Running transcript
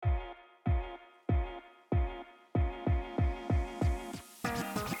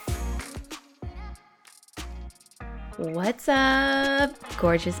What's up,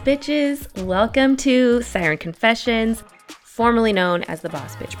 gorgeous bitches? Welcome to Siren Confessions, formerly known as the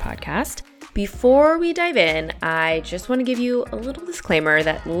Boss Bitch Podcast. Before we dive in, I just want to give you a little disclaimer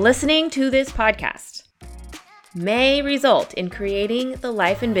that listening to this podcast may result in creating the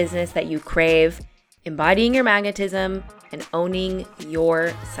life and business that you crave, embodying your magnetism, and owning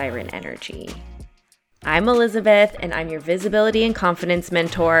your siren energy. I'm Elizabeth, and I'm your visibility and confidence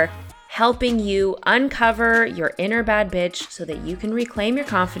mentor, helping you uncover your inner bad bitch so that you can reclaim your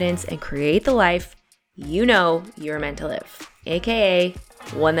confidence and create the life you know you're meant to live, aka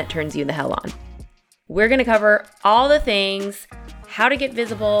one that turns you the hell on. We're going to cover all the things: how to get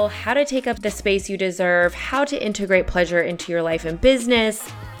visible, how to take up the space you deserve, how to integrate pleasure into your life and business,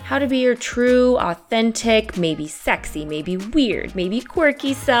 how to be your true, authentic, maybe sexy, maybe weird, maybe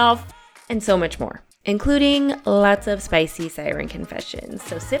quirky self, and so much more, including lots of spicy siren confessions.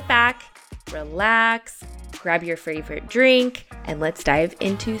 So sit back, relax, grab your favorite drink, and let's dive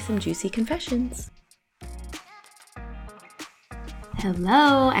into some juicy confessions.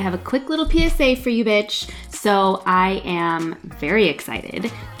 Hello, I have a quick little PSA for you, bitch. So I am very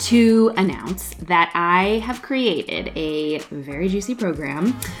excited to announce that I have created a very juicy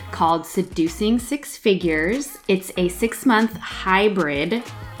program called Seducing Six Figures. It's a 6-month hybrid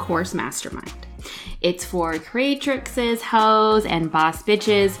course mastermind. It's for creatrixes, hoes, and boss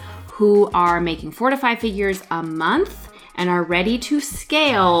bitches who are making 4 to 5 figures a month and are ready to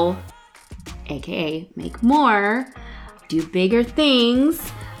scale, aka make more, do bigger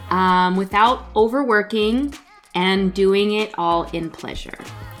things without overworking and doing it all in pleasure.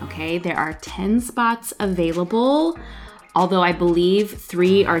 Okay, there are 10 spots available, although I believe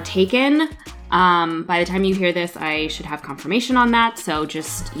 3 are taken. By the time you hear this, I should have confirmation on that. So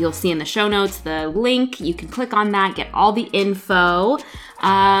you'll see in the show notes the link. You can click on that, get all the info.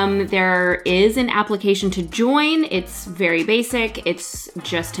 There is an application to join. It's very basic. It's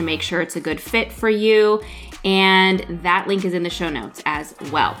just to make sure it's a good fit for you. And that link is in the show notes as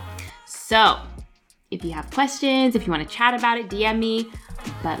well. So if you have questions, if you want to chat about it, DM me.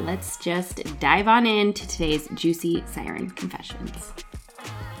 But let's just dive on into today's juicy siren confessions.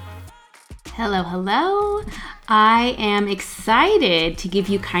 Hello. I am excited to give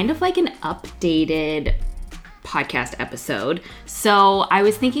you kind of like an updated podcast episode. So I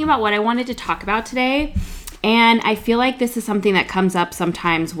was thinking about what I wanted to talk about today, and I feel like this is something that comes up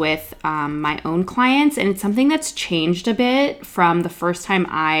sometimes with my own clients, and it's something that's changed a bit from the first time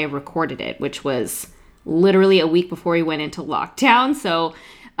I recorded it, which was literally a week before we went into lockdown. So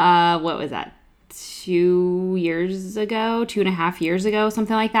what was that? 2.5 years ago,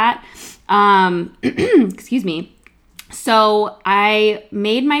 something like that. Excuse me. So I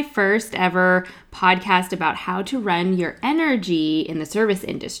made my first ever podcast about how to run your energy in the service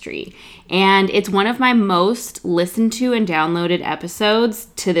industry. And it's one of my most listened to and downloaded episodes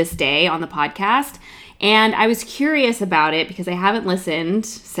to this day on the podcast. And I was curious about it because I haven't listened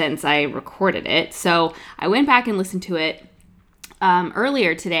since I recorded it. So I went back and listened to it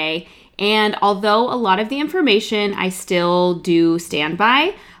earlier today. And although a lot of the information I still do stand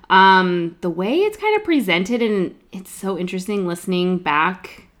by, the way it's kind of presented, and it's so interesting listening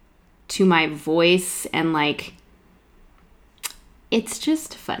back to my voice, and like, it's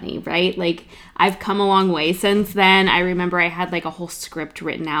just funny, right? Like, I've come a long way since then. I remember I had like a whole script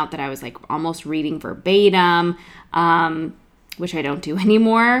written out that I was like almost reading verbatim, which I don't do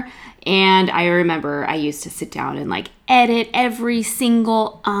anymore. And I remember I used to sit down and like edit every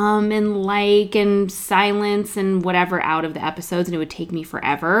single and like and silence and whatever out of the episodes, and it would take me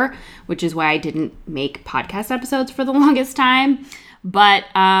forever, which is why I didn't make podcast episodes for the longest time. But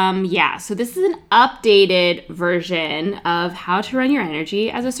yeah, so this is an updated version of how to run your energy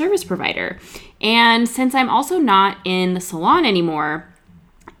as a service provider. And since I'm also not in the salon anymore,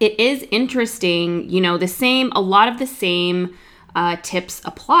 it is interesting, a lot of the same tips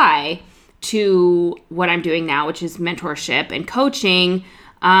apply to what I'm doing now, which is mentorship and coaching.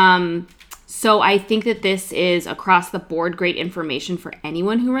 So I think that this is across the board great information for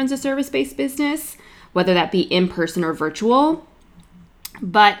anyone who runs a service-based business, whether that be in person or virtual.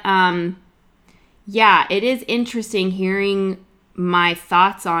 But yeah, it is interesting hearing my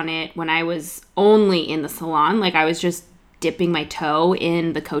thoughts on it when I was only in the salon. Like, I was just dipping my toe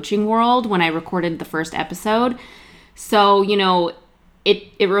in the coaching world when I recorded the first episode. So,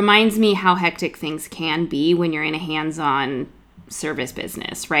 it reminds me how hectic things can be when you're in a hands-on service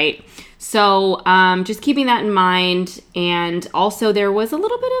business, right? So just keeping that in mind. And also there was a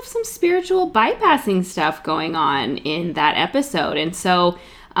little bit of some spiritual bypassing stuff going on in that episode. And so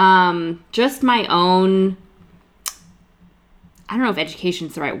just my own, I don't know if education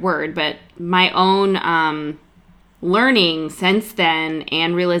is the right word, but my own learning since then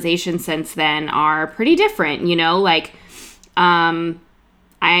and realization since then are pretty different, like I'm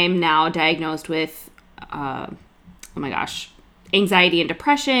now diagnosed with, anxiety and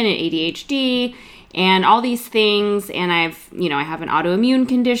depression and ADHD and all these things. And I have an autoimmune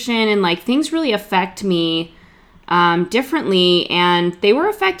condition, and like things really affect me differently. And they were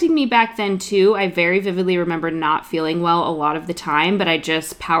affecting me back then too. I very vividly remember not feeling well a lot of the time, but I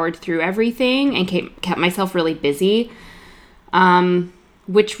just powered through everything and kept myself really busy,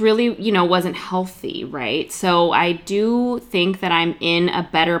 which really, wasn't healthy, right? So I do think that I'm in a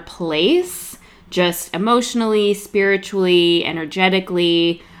better place, just emotionally, spiritually,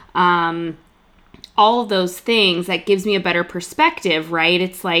 energetically, all of those things. That gives me a better perspective, right?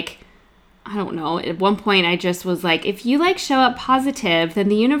 It's like, I don't know, at one point I just was like, if you like show up positive, then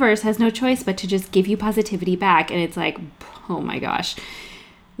the universe has no choice but to just give you positivity back. And it's like, oh my gosh,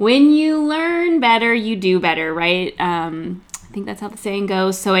 when you learn better, you do better, right? I think that's how the saying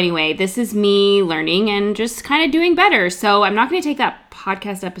goes. So anyway, this is me learning and just kind of doing better. So I'm not going to take that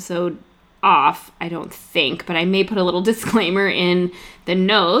podcast episode off, I don't think, but I may put a little disclaimer in the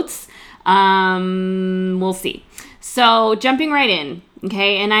notes. We'll see. So jumping right in.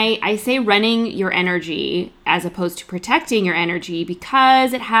 Okay. And I say running your energy as opposed to protecting your energy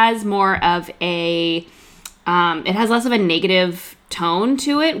because it has more of it has less of a negative tone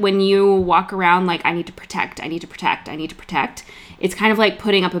to it when you walk around like, I need to protect. It's kind of like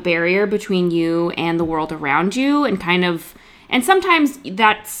putting up a barrier between you and the world around you, and sometimes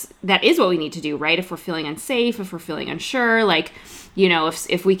that is what we need to do, right? If we're feeling unsafe, if we're feeling unsure, like,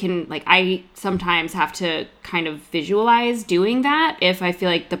 if we can, like, I sometimes have to kind of visualize doing that if I feel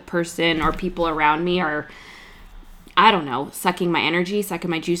like the person or people around me are, I don't know, sucking my energy, sucking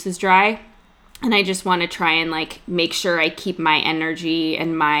my juices dry. And I just want to try and like make sure I keep my energy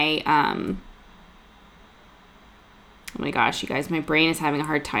and my, oh my gosh, you guys, my brain is having a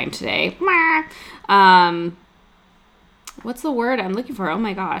hard time today. What's the word I'm looking for? Oh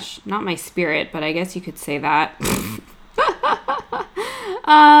my gosh, not my spirit, but I guess you could say that.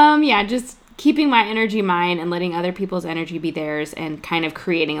 Just keeping my energy mine and letting other people's energy be theirs and kind of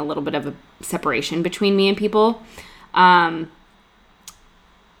creating a little bit of a separation between me and people.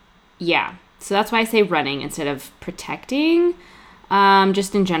 So that's why I say running instead of protecting,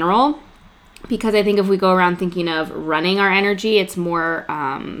 just in general, because I think if we go around thinking of running our energy, it's more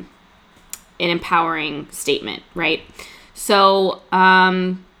an empowering statement, right? So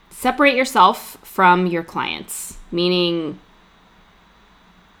separate yourself from your clients, meaning,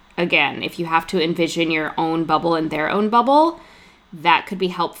 again, if you have to envision your own bubble and their own bubble, that could be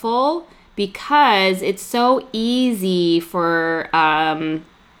helpful because it's so easy for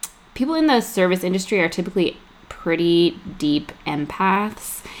people in the service industry are typically pretty deep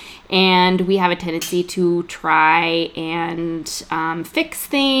empaths, and we have a tendency to try and fix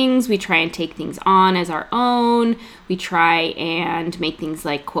things. We try and take things on as our own. We try and make things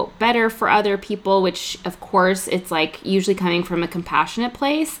like, quote, better for other people, which of course it's like usually coming from a compassionate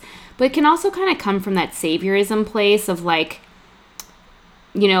place, but it can also kind of come from that saviorism place of like,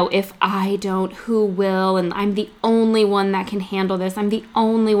 if I don't, who will? And I'm the only one that can handle this. I'm the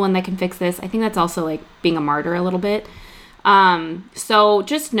only one that can fix this. I think that's also like being a martyr a little bit. So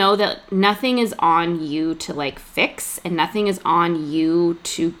just know that nothing is on you to like fix, and nothing is on you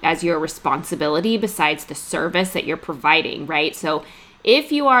to as your responsibility besides the service that you're providing, right? So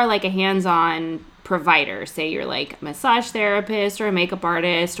if you are like a hands-on provider, say you're like a massage therapist or a makeup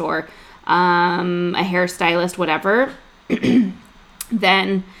artist or a hairstylist, whatever,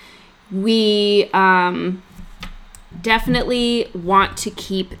 then we definitely want to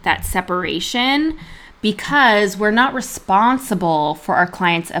keep that separation because we're not responsible for our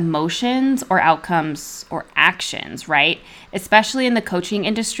clients' emotions or outcomes or actions, right? Especially in the coaching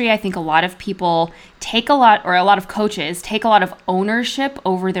industry, I think a lot of people a lot of coaches take a lot of ownership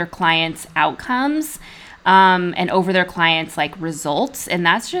over their clients' outcomes and over their clients' like results. And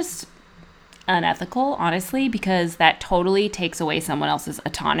that's just unethical, honestly, because that totally takes away someone else's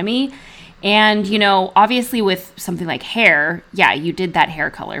autonomy. And, obviously with something like hair, yeah, you did that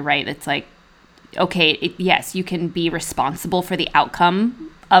hair color, right? It's like, okay, yes, you can be responsible for the outcome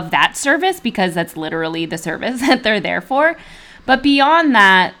of that service because that's literally the service that they're there for. But beyond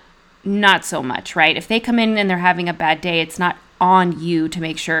that, not so much, right? If they come in and they're having a bad day, it's not on you to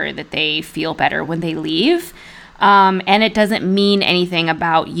make sure that they feel better when they leave. And it doesn't mean anything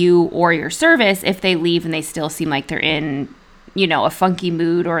about you or your service if they leave and they still seem like they're in, a funky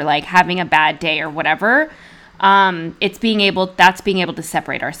mood or like having a bad day or whatever. That's being able to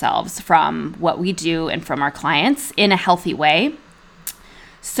separate ourselves from what we do and from our clients in a healthy way.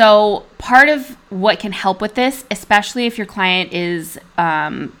 So part of what can help with this, especially if your client is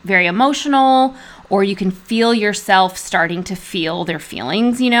very emotional, or you can feel yourself starting to feel their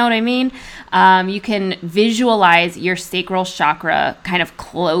feelings, you know what I mean? You can visualize your sacral chakra kind of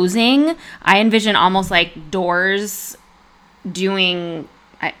closing. I envision almost like doors doing,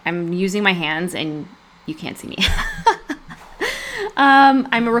 I'm using my hands and you can't see me.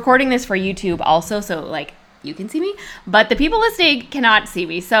 I'm recording this for YouTube also, so like you can see me, but the people listening cannot see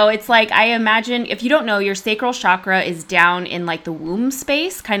me. So it's like, I imagine, if you don't know, your sacral chakra is down in like the womb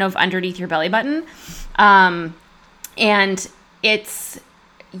space, kind of underneath your belly button. And it's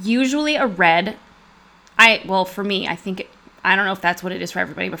usually a red. For me, I think, I don't know if that's what it is for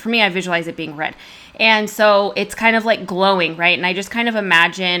everybody, but for me, I visualize it being red. And so it's kind of like glowing, right? And I just kind of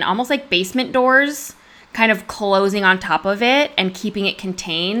imagine almost like basement doors kind of closing on top of it and keeping it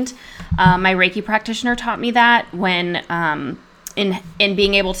contained. My Reiki practitioner taught me that when in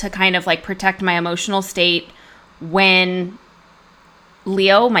being able to kind of like protect my emotional state when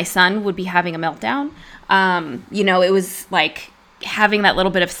Leo, my son, would be having a meltdown. It was like having that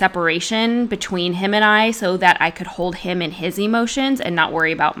little bit of separation between him and I so that I could hold him in his emotions and not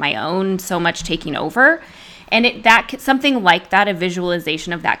worry about my own so much taking over. And something like that, a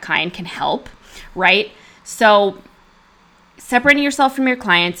visualization of that kind can help, right? So separating yourself from your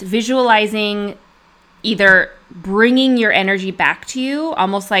clients, visualizing either bringing your energy back to you,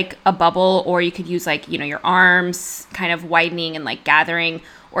 almost like a bubble, or you could use like, your arms kind of widening and like gathering,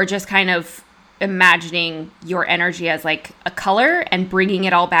 or just kind of imagining your energy as like a color and bringing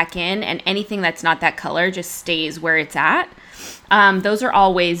it all back in, and anything that's not that color just stays where it's at. Those are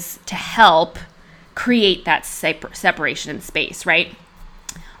all ways to help create that separation in space, right?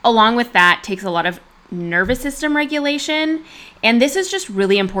 Along with that takes a lot of nervous system regulation. And this is just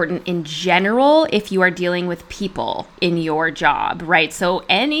really important in general if you are dealing with people in your job, right? So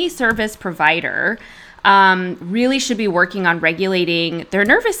any service provider really should be working on regulating their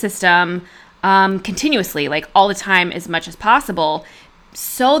nervous system continuously, like all the time, as much as possible,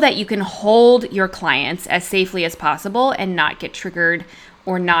 so that you can hold your clients as safely as possible and not get triggered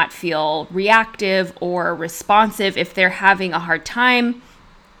or not feel reactive or responsive if they're having a hard time,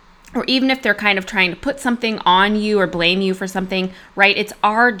 or even if they're kind of trying to put something on you or blame you for something, right? It's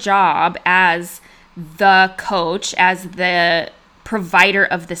our job as the coach, as the provider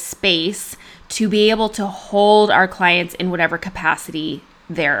of the space, to be able to hold our clients in whatever capacity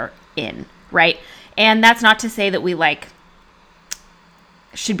they're in, right? And that's not to say that we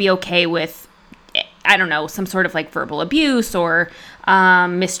should be okay with, I don't know, some sort of like verbal abuse or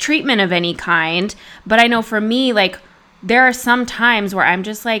mistreatment of any kind. But I know for me, there are some times where I'm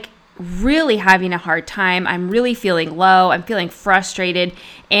just really having a hard time. I'm really feeling low. I'm feeling frustrated.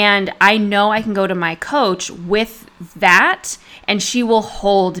 And I know I can go to my coach with that and she will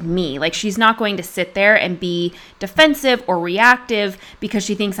hold me. She's not going to sit there and be defensive or reactive because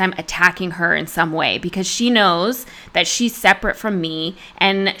she thinks I'm attacking her in some way, because she knows that she's separate from me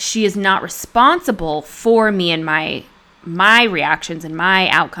and she is not responsible for me and my reactions and my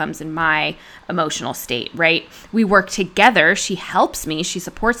outcomes and my emotional state, right? We work together. She helps me, she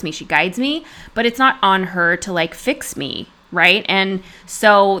supports me, she guides me, but it's not on her to fix me, right? And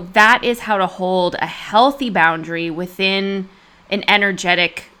so that is how to hold a healthy boundary within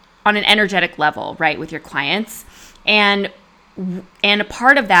on an energetic level, right, with your clients. And a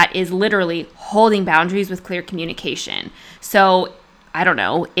part of that is literally holding boundaries with clear communication. So I don't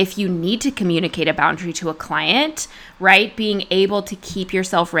know, if you need to communicate a boundary to a client, right? Being able to keep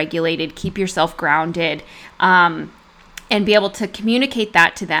yourself regulated, keep yourself grounded, and be able to communicate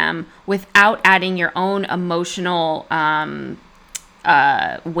that to them without adding your own emotional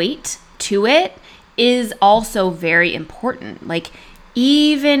weight to it is also very important.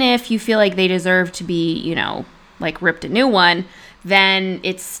 Even if you feel like they deserve to be, ripped a new one, then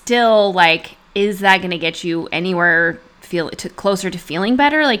it's still is that going to get you anywhere closer to feeling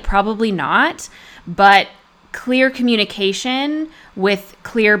better? Probably not. But clear communication with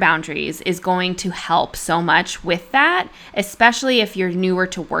clear boundaries is going to help so much with that, especially if you're newer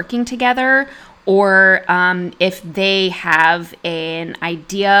to working together, or if they have an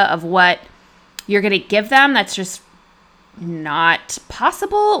idea of what you're going to give them that's just not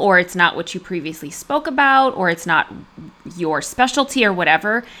possible, or it's not what you previously spoke about, or it's not your specialty or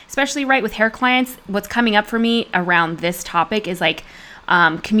whatever. Especially right with hair clients, what's coming up for me around this topic is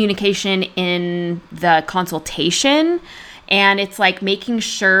communication in the consultation. And it's making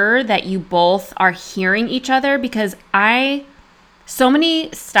sure that you both are hearing each other, because so many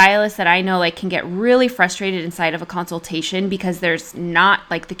stylists that I know can get really frustrated inside of a consultation because there's not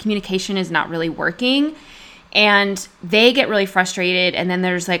the communication is not really working. And they get really frustrated, and then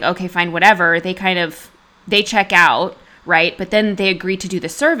there's like, okay, fine, whatever. They check out, right? But then they agree to do the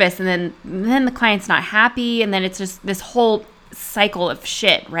service, and then the client's not happy, and then it's just this whole cycle of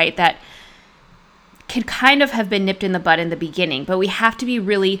shit, right? That can kind of have been nipped in the bud in the beginning, but we have to be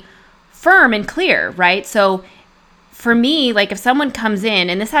really firm and clear, right? So for me, like if someone comes in,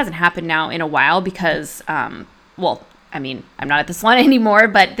 and this hasn't happened now in a while because, I'm not at the salon anymore,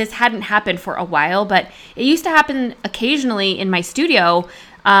 but this hadn't happened for a while, but it used to happen occasionally in my studio.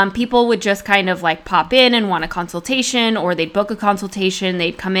 People would just kind of like pop in and want a consultation, or they'd book a consultation,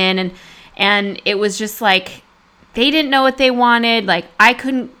 they'd come in and it was just like, they didn't know what they wanted. Like I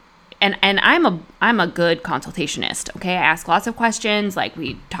couldn't, and I'm a good consultationist. Okay. I ask lots of questions. Like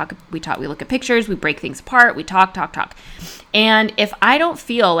we look at pictures, we break things apart, we talk. And if I don't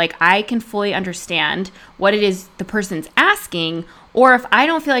feel like I can fully understand what it is the person's asking, or if I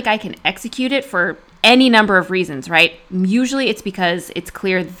don't feel like I can execute it for any number of reasons, right? Usually it's because it's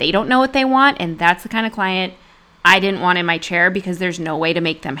clear they don't know what they want. And that's the kind of client I didn't want in my chair, because there's no way to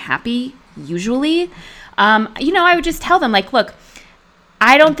make them happy usually. I would just tell them like, look,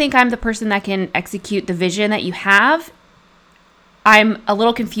 I don't think I'm the person that can execute the vision that you have. I'm a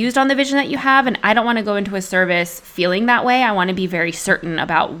little confused on the vision that you have, and I don't want to go into a service feeling that way. I want to be very certain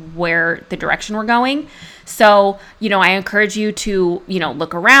about where the direction we're going. So, I encourage you to,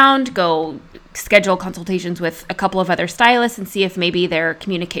 look around, go schedule consultations with a couple of other stylists and see if maybe their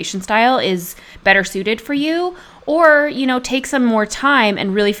communication style is better suited for you, or, take some more time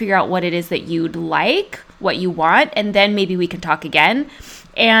and really figure out what it is that you'd like, what you want, and then maybe we can talk again.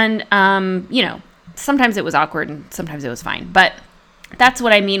 And, sometimes it was awkward and sometimes it was fine, but that's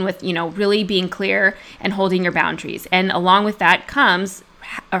what I mean with, really being clear and holding your boundaries. And along with that comes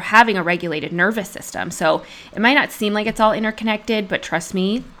having a regulated nervous system. So it might not seem like it's all interconnected, but trust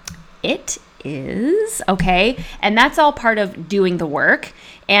me, it is, okay? And that's all part of doing the work.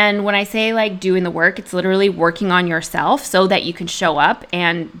 And when I say like doing the work, it's literally working on yourself so that you can show up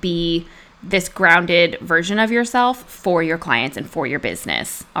and be this grounded version of yourself for your clients and for your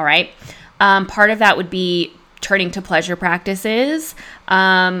business, all right? Part of that would be turning to pleasure practices.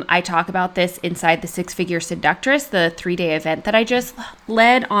 I talk about this inside the Six Figure Seductress, the 3-day event that I just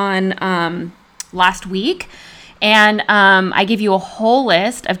led on last week. And I give you a whole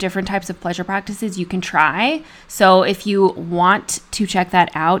list of different types of pleasure practices you can try. So if you want to check that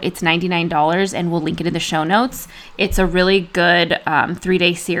out, it's $99, and we'll link it in the show notes. It's a really good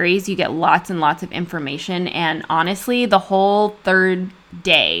 3-day series. You get lots and lots of information. And honestly, the whole third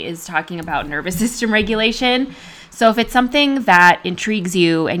day is talking about nervous system regulation. So if it's something that intrigues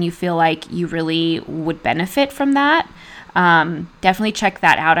you and you feel like you really would benefit from that, definitely check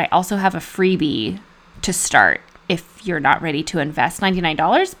that out. I also have a freebie to start if you're not ready to invest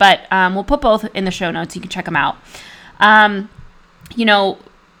 $99, but we'll put both in the show notes. You can check them out.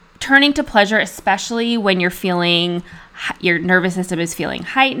 Turning to pleasure, especially when you're feeling your nervous system is feeling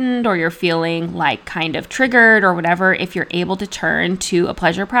heightened, or you're feeling like kind of triggered or whatever, if you're able to turn to a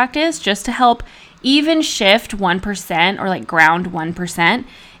pleasure practice just to help even shift 1% or like ground 1%,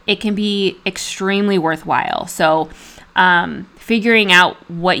 it can be extremely worthwhile. So figuring out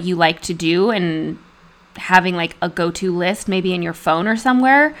what you like to do and having like a go-to list maybe in your phone or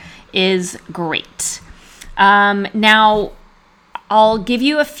somewhere is great. Now I'll give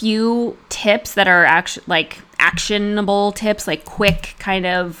you a few tips that are actually like actionable tips, like quick kind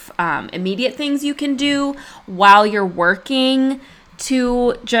of immediate things you can do while you're working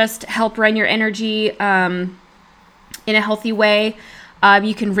to just help run your energy in a healthy way.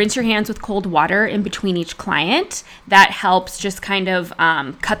 You can rinse your hands with cold water in between each client. That helps just kind of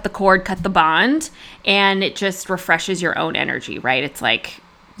cut the cord, cut the bond, and it just refreshes your own energy, right? It's like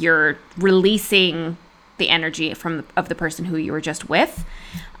you're releasing the energy of the person who you were just with.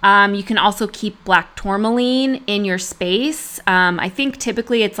 You can also keep black tourmaline in your space. I think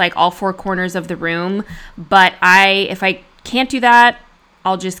typically it's like all 4 corners of the room, but if I can't do that,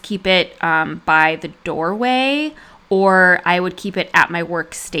 I'll just keep it by the doorway, or I would keep it at my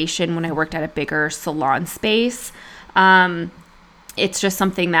workstation when I worked at a bigger salon space. It's just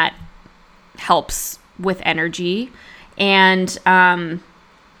something that helps with energy. And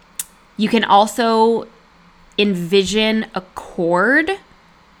you can also envision a cord,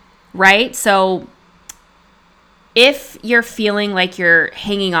 right? So if you're feeling like you're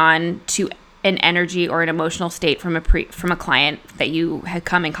hanging on to an energy or an emotional state from a client that you had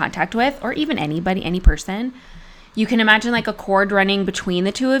come in contact with, or even anybody, any person, you can imagine like a cord running between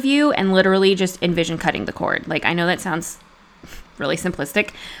the two of you and literally just envision cutting the cord. Like, I know that sounds really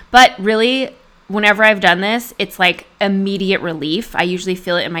simplistic, but really whenever I've done this, it's like immediate relief. I usually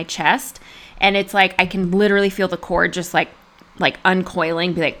feel it in my chest, and it's like I can literally feel the cord just like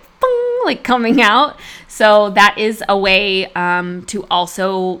uncoiling, be like, boom, like coming out. So that is a way to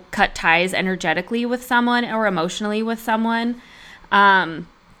also cut ties energetically with someone or emotionally with someone.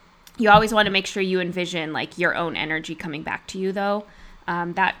 You always want to make sure you envision like your own energy coming back to you, though.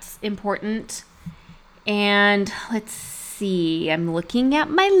 That's important. And let's see, I'm looking at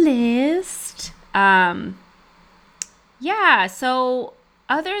my list. Yeah, so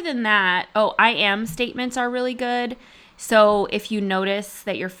other than that, I am statements are really good. So if you notice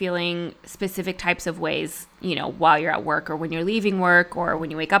that you're feeling specific types of ways, while you're at work or when you're leaving work or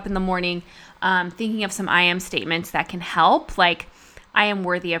when you wake up in the morning, thinking of some I am statements that can help, like I am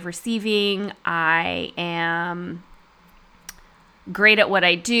worthy of receiving, I am great at what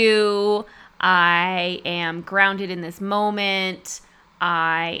I do, I am grounded in this moment,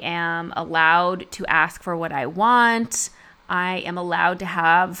 I am allowed to ask for what I want, I am allowed to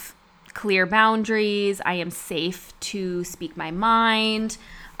have clear boundaries, I am safe to speak my mind,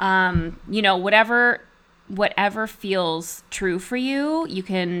 whatever feels true for you, you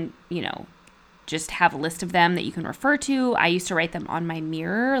can, just have a list of them that you can refer to. I used to write them on my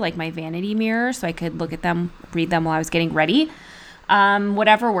mirror, like my vanity mirror, so I could look at them, read them while I was getting ready.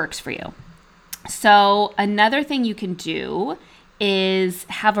 Whatever works for you. So another thing you can do is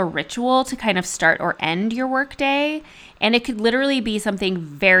have a ritual to kind of start or end your workday. And it could literally be something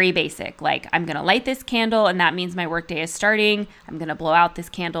very basic, like I'm going to light this candle and that means my workday is starting. I'm going to blow out this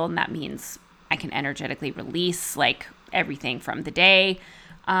candle and that means I can energetically release like everything from the day.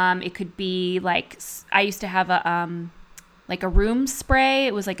 It could be like, I used to have a room spray.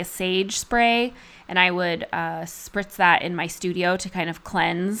 It was like a sage spray, and I would spritz that in my studio to kind of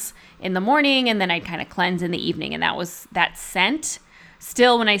cleanse in the morning, and then I'd kind of cleanse in the evening. And that scent,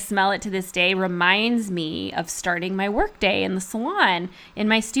 still when I smell it to this day, reminds me of starting my workday in the salon in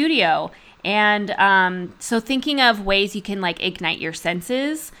my studio. And so thinking of ways you can like ignite your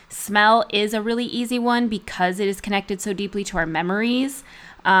senses, smell is a really easy one because it is connected so deeply to our memories.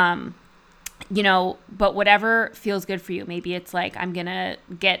 But whatever feels good for you. Maybe it's like, I'm going to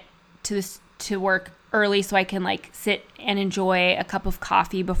get to work early so I can like sit and enjoy a cup of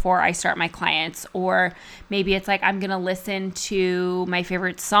coffee before I start my clients. Or maybe it's like, I'm going to listen to my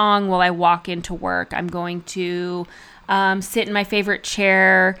favorite song while I walk into work. I'm going to sit in my favorite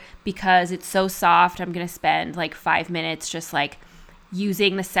chair because it's so soft. I'm going to spend like 5 minutes just like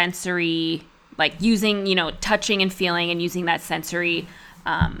using the sensory, like using, touching and feeling and using that sensory,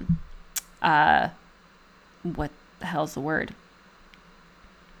 what the hell's the word?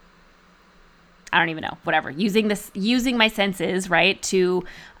 I don't even know. Whatever. Using my senses, right, to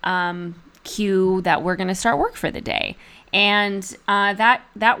cue that we're going to start work for the day. And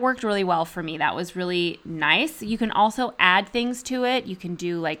that worked really well for me. That was really nice. You can also add things to it. You can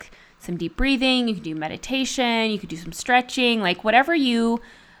do like some deep breathing. You can do meditation. You could do some stretching, like whatever you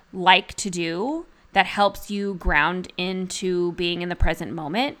like to do that helps you ground into being in the present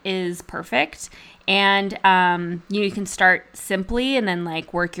moment is perfect. And you can start simply and then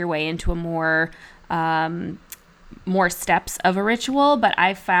like work your way into a more steps of a ritual. But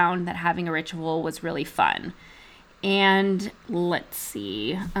I found that having a ritual was really fun. And let's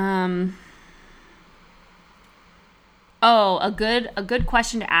see. A good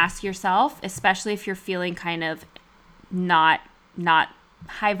question to ask yourself, especially if you're feeling kind of not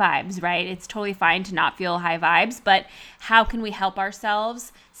high vibes, right? It's totally fine to not feel high vibes, but how can we help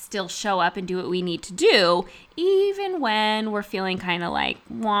ourselves still show up and do what we need to do, even when we're feeling kind of like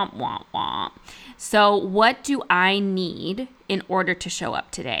womp, womp, womp? So what do I need in order to show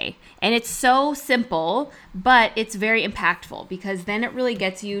up today? And it's so simple, but it's very impactful because then it really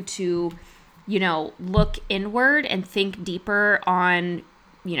gets you to, look inward and think deeper on,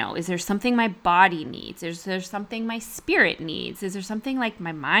 is there something my body needs? Is there something my spirit needs? Is there something like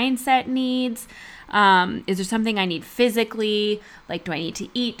my mindset needs? Is there something I need physically? Like, do I need to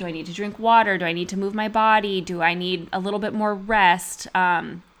eat? Do I need to drink water? Do I need to move my body? Do I need a little bit more rest? Do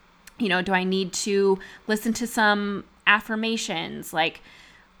I need to listen to some affirmations? Like,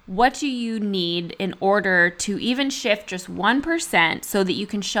 what do you need in order to even shift just 1% so that you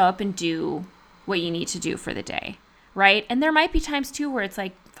can show up and do what you need to do for the day? Right? And there might be times too where it's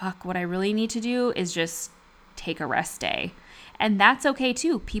like, fuck, what I really need to do is just take a rest day. And that's okay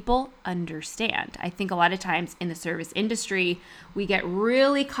too. People understand. I think a lot of times in the service industry, we get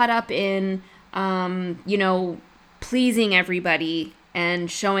really caught up in, pleasing everybody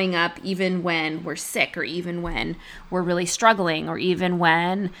and showing up even when we're sick or even when we're really struggling or even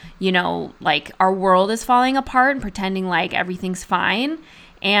when, like our world is falling apart and pretending like everything's fine.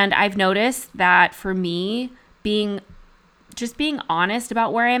 And I've noticed that for me, being honest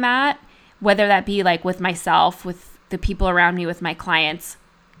about where I'm at, whether that be like with myself, with the people around me, with my clients,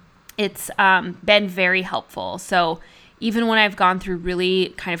 it's been very helpful. So even when I've gone through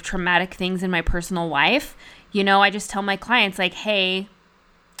really kind of traumatic things in my personal life, I just tell my clients like, hey,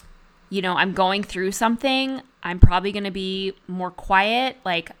 I'm going through something. I'm probably going to be more quiet.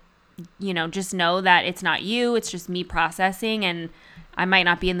 Like, just know that it's not you. It's just me processing, and I might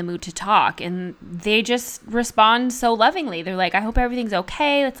not be in the mood to talk. And they just respond so lovingly. They're like, I hope everything's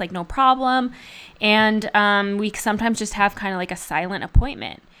okay. It's like, no problem. And we sometimes just have kind of like a silent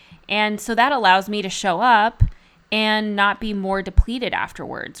appointment. And so that allows me to show up and not be more depleted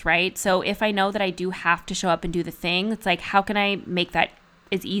afterwards, right? So if I know that I do have to show up and do the thing, it's like, how can I make that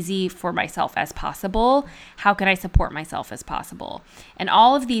as easy for myself as possible? How can I support myself as possible? And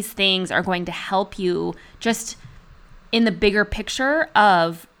all of these things are going to help you just in the bigger picture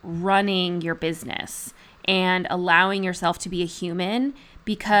of running your business and allowing yourself to be a human,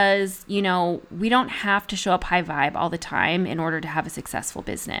 because, we don't have to show up high vibe all the time in order to have a successful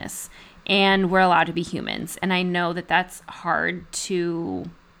business. And we're allowed to be humans. And I know that that's hard to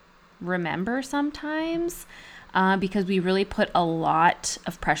remember sometimes because we really put a lot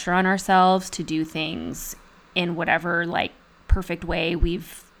of pressure on ourselves to do things in whatever like perfect way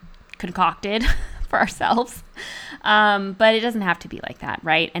we've concocted for ourselves. But it doesn't have to be like that,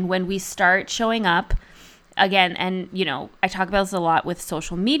 right? And when we start showing up, again, and I talk about this a lot with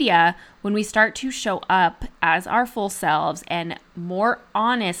social media, when we start to show up as our full selves and more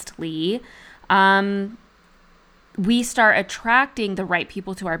honestly, we start attracting the right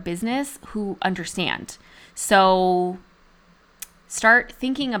people to our business who understand. So start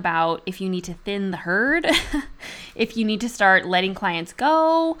thinking about if you need to thin the herd, if you need to start letting clients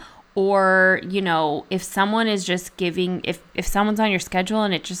go, or, if someone is just if someone's on your schedule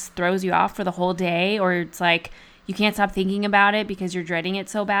and it just throws you off for the whole day, or it's like you can't stop thinking about it because you're dreading it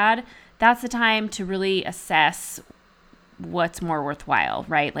so bad, that's the time to really assess what's more worthwhile,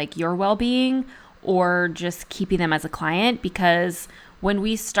 right? Like your well-being or just keeping them as a client. Because when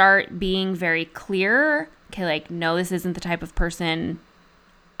we start being very clear, okay, like, no, this isn't the type of person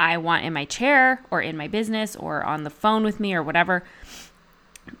I want in my chair or in my business or on the phone with me or whatever,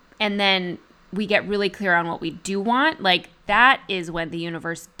 and then we get really clear on what we do want, like that is when the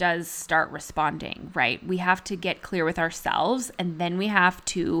universe does start responding, right? We have to get clear with ourselves, and then we have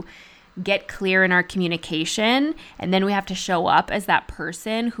to get clear in our communication, and then we have to show up as that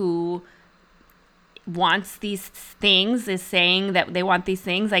person who wants these things, is saying that they want these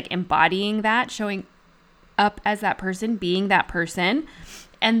things, like embodying that, showing up as that person, being that person.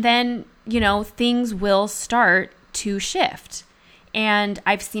 And then, things will start to shift. And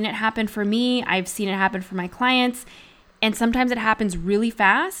I've seen it happen for me. I've seen it happen for my clients. And sometimes it happens really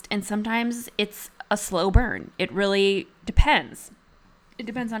fast, and sometimes it's a slow burn. It really depends. It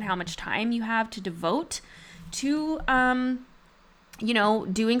depends on how much time you have to devote to,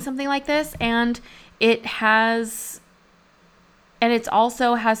 doing something like this. And it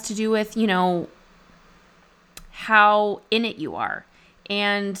also has to do with, how in it you are.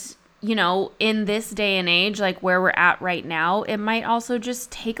 And in this day and age, like where we're at right now, it might also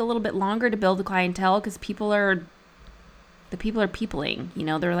just take a little bit longer to build a clientele because people are peopling,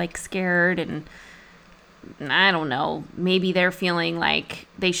 they're like scared, and I don't know, maybe they're feeling like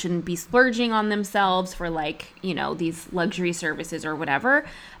they shouldn't be splurging on themselves for like, these luxury services or whatever.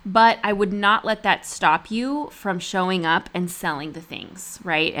 But I would not let that stop you from showing up and selling the things,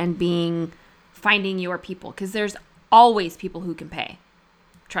 right? And finding your people, because there's always people who can pay.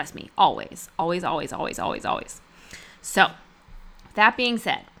 Trust me, always, always, always, always, always, always. So that being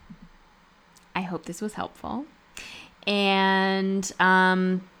said, I hope this was helpful. And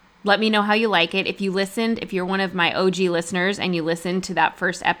let me know how you like it. If you're one of my OG listeners and you listened to that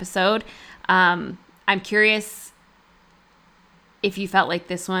first episode, I'm curious if you felt like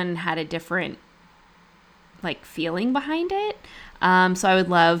this one had a different like feeling behind it. So I would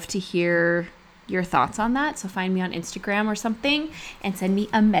love to hear your thoughts on that. So find me on Instagram or something and send me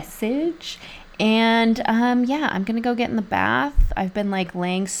a message. And I'm gonna go get in the bath. I've been like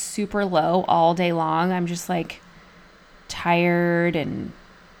laying super low all day long. I'm just like tired, and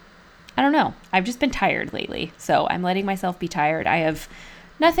I don't know. I've just been tired lately. So I'm letting myself be tired. I have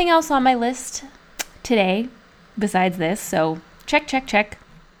nothing else on my list today besides this. So check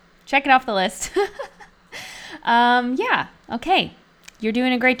it off the list. Okay. You're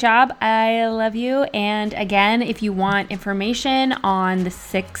doing a great job. I love you. And again, if you want information on the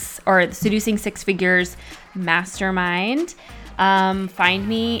Seducing Six Figures Mastermind, find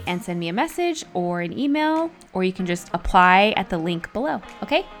me and send me a message or an email, or you can just apply at the link below.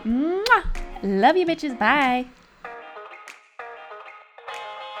 Okay? Mwah! Love you, bitches. Bye.